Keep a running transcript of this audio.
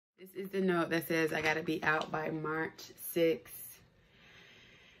This is the note that says I gotta be out by March 6th.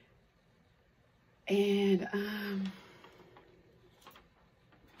 And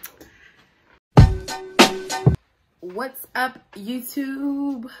what's up,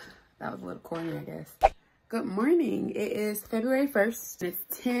 YouTube? That was a little corny, I guess. Good morning. It is February 1st.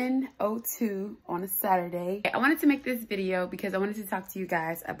 It's 10:02 on a Saturday. I wanted to make this video because I wanted to talk to you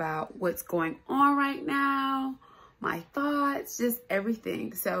guys about what's going on right now, my thoughts, just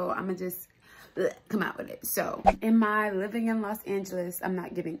everything. So I'm gonna just come out with it. So in my living in Los Angeles, I'm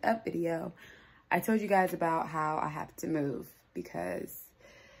not giving up video, I told you guys about how I have to move because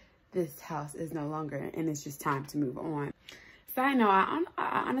this house is no longer, and it's just time to move on. Side note,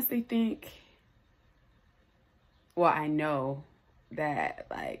 I honestly think, well, I know that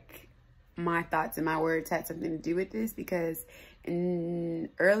like my thoughts and my words had something to do with this because in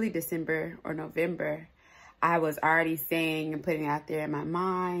early December or November, I was already saying and putting out there in my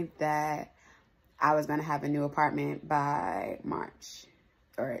mind that I was gonna have a new apartment by March,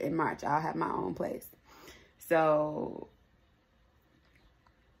 or in March, I'll have my own place. So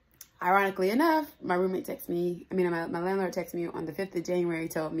ironically enough, my roommate texted me, my landlord texted me on the 5th of January,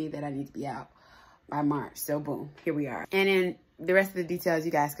 told me that I need to be out by March. So boom, here we are. And in the rest of the details,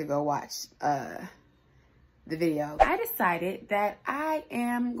 you guys could go watch the video. I decided that I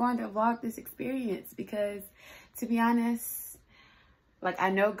am going to vlog this experience because, to be honest, like I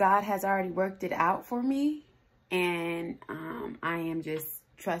know God has already worked it out for me, and I am just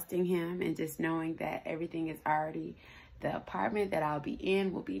trusting him and just knowing that everything is already, the apartment that I'll be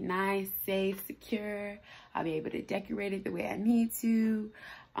in will be nice, safe, secure. I'll be able to decorate it the way I need to.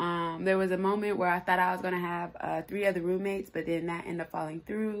 There was a moment where I thought I was gonna have 3 other roommates, but then that ended up falling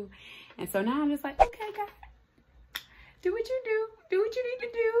through. And so now I'm just like, okay, God, do what you do. Do what you need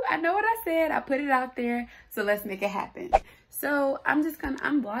to do. I know what I said. I put it out there. So let's make it happen. So I'm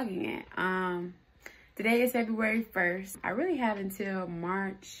vlogging it. Today is February 1st. I really have until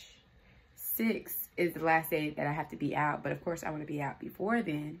March 6th is the last day that I have to be out. But of course I want to be out before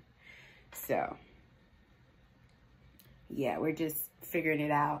then. So yeah, we're just figuring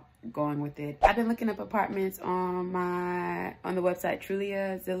it out, going with it. I've been looking up apartments on the website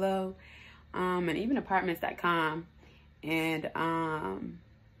Trulia, Zillow, and even apartments.com. And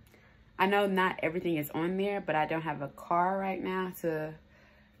I know not everything is on there, but I don't have a car right now to,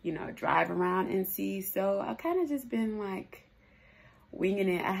 you know, drive around and see. So I kind of just been like winging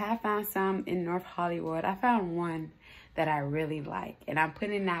it. I have found some in North Hollywood. I found one that I really like, and I'm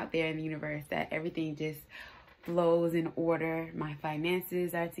putting it out there in the universe that everything just flows in order. My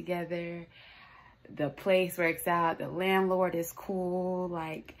finances are together. The place works out. The landlord is cool.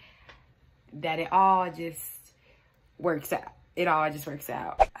 Like that it all just works out. It all just works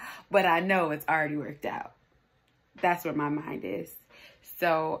out. But I know it's already worked out. That's where my mind is.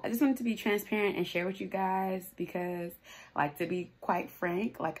 So I just wanted to be transparent and share with you guys because, like, to be quite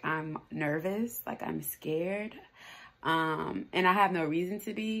frank, like I'm nervous, like I'm scared. And I have no reason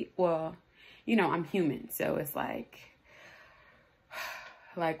to be. Well, you know, I'm human. So it's like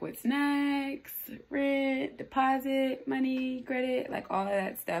what's next? Rent, deposit, money, credit, like all of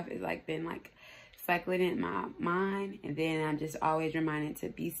that stuff is like been like cycling in my mind. And then I'm just always reminded to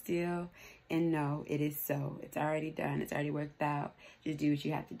be still and know it is so. It's already done. It's already worked out. Just do what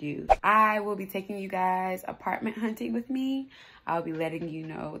you have to do. I will be taking you guys apartment hunting with me. I'll be letting you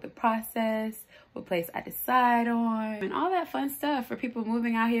know the process, what place I decide on, and all that fun stuff for people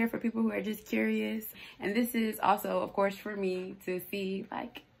moving out here, for people who are just curious. And this is also, of course, for me to see,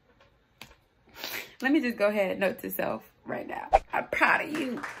 like, let me just go ahead and note to self right now. I'm proud of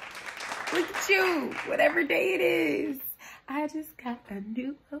you. Look at you, whatever day it is. I just got a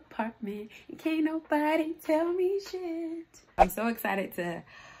new apartment and can't nobody tell me shit. I'm so excited to,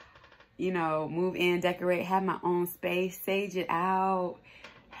 you know, move in, decorate, have my own space, sage it out,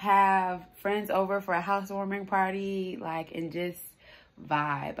 have friends over for a housewarming party, like, and just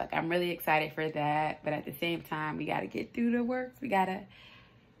vibe. Like, I'm really excited for that. But at the same time, we got to get through the works. We got to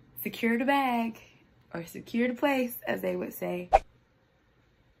secure the bag, or secure the place, as they would say.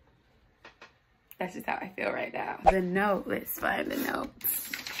 That's just how I feel right now. The note, let's find the note.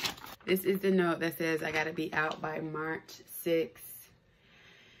 This is the note that says I gotta be out by March 6th.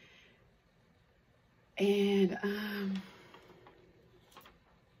 And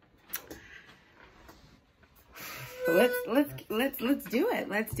let's do it.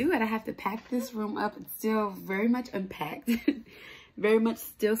 Let's do it. I have to pack this room up. It's still very much unpacked. Very much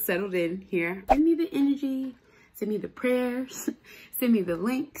still settled in here. Send me the energy. Send me the prayers. Send me the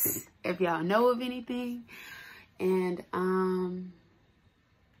links if y'all know of anything. And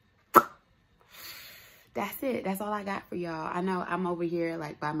that's it. That's all I got for y'all. I know I'm over here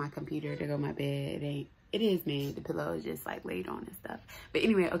like by my computer to go to my bed. It is made. The pillow is just like laid on and stuff. But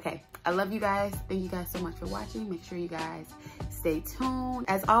anyway, okay. I love you guys. Thank you guys so much for watching. Make sure you guys stay tuned.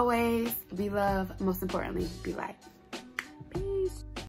 As always, be love. Most importantly, be light.